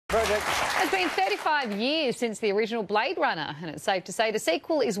Project. It's been 35 years since the original Blade Runner, and it's safe to say the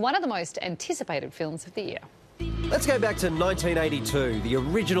sequel is one of the most anticipated films of the year. Let's go back to 1982. The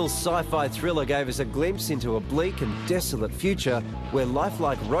original sci-fi thriller gave us a glimpse into a bleak and desolate future where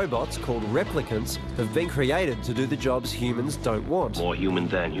lifelike robots called replicants have been created to do the jobs humans don't want. More human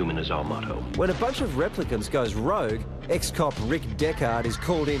than human is our motto. When a bunch of replicants goes rogue, ex-cop Rick Deckard is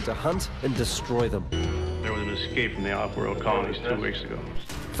called in to hunt and destroy them. There was an escape from the off-world colonies 2 weeks ago.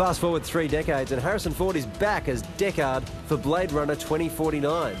 Fast forward 3 decades and Harrison Ford is back as Deckard for Blade Runner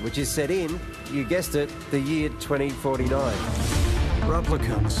 2049, which is set in, you guessed it, the year 2049.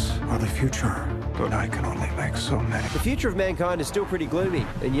 Replicants are the future, but I can only make so many. The future of mankind is still pretty gloomy,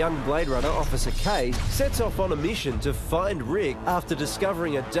 and young Blade Runner Officer K sets off on a mission to find Rick after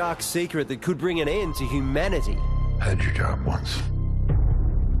discovering a dark secret that could bring an end to humanity. I had your job once.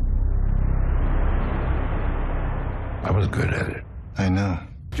 I was good at it. I know.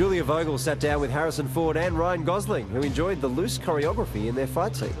 Julia Vogel sat down with Harrison Ford and Ryan Gosling, who enjoyed the loose choreography in their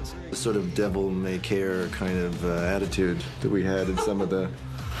fight scenes. The sort of devil-may-care kind of attitude that we had in some of the...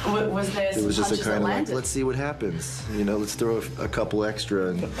 Was there some It was just a punches kind that of like, landed? let's see what happens. You know, let's throw a couple extra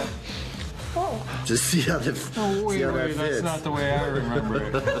and just see how that, see how that That's fits. not the way I remember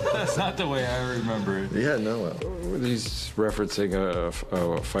it. That's not the way I remember it. Yeah, no. He's referencing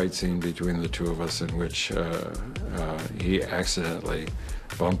a fight scene between the two of us in which he accidentally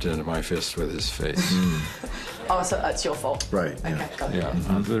bumped into my fist with his face. Oh, so that's your fault. Right, Okay, yeah. got it. Yeah,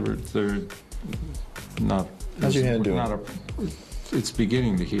 they're not... How's your hand doing? It's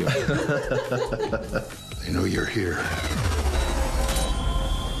beginning to heal. They know you're here.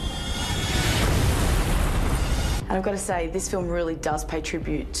 And I've got to say, this film really does pay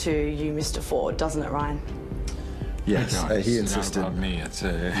tribute to you, Mr. Ford, doesn't it, Ryan? Yes, No, he it's insisted. not about me. It's He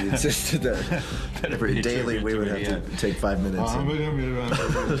insisted that every daily we would have to take 5 minutes.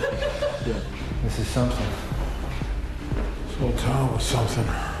 This is something. This whole town was something.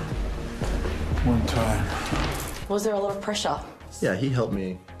 One time. Was there a lot of pressure? Yeah, he helped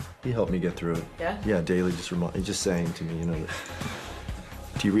me. He helped me get through it. Yeah? Yeah, daily, just saying to me, you know,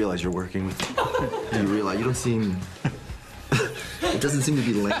 do you realize you're working with me? Do you realize you don't seem? It doesn't seem to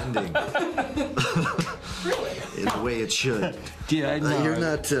be landing. In the way it should. Yeah, I know. You're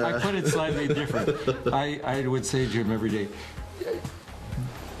not. I put it slightly different. I would say to him every day,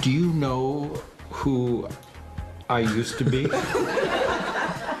 do you know who I used to be? Let's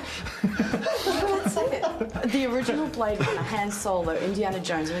say it. The original Blade Runner, Han Solo, Indiana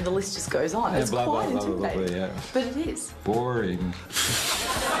Jones, I mean, the list just goes on. It's blah, quite blah, blah, blah, intimidating. blah, yeah. But it is. Boring.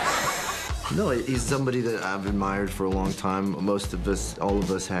 No, he's somebody that I've admired for a long time. Most of us, all of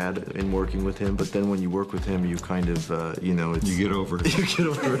us had in working with him. But then when you work with him, you kind of, you know, it's... You get over it. You get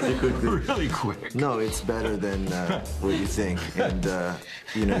over it really quickly. Really quick. No, it's better than what you think. And,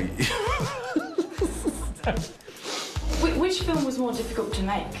 you know... Which film was more difficult to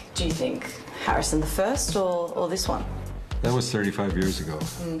make, do you think? Harrison, the first or this one? That was 35 years ago.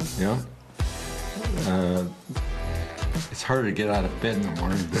 Yeah? It's harder to get out of bed in the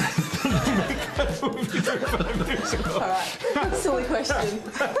morning than to make that movie 35 years ago. All right, silly question.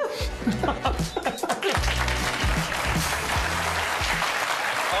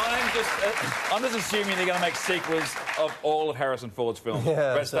 I'm just assuming they're going to make sequels of all of Harrison Ford's films.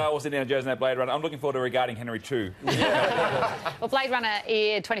 Yeah, Star Wars, Indiana Jones, and that Blade Runner. I'm looking forward to Regarding Henry 2. Well, Blade Runner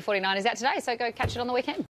 2049 is out today, so go catch it on the weekend.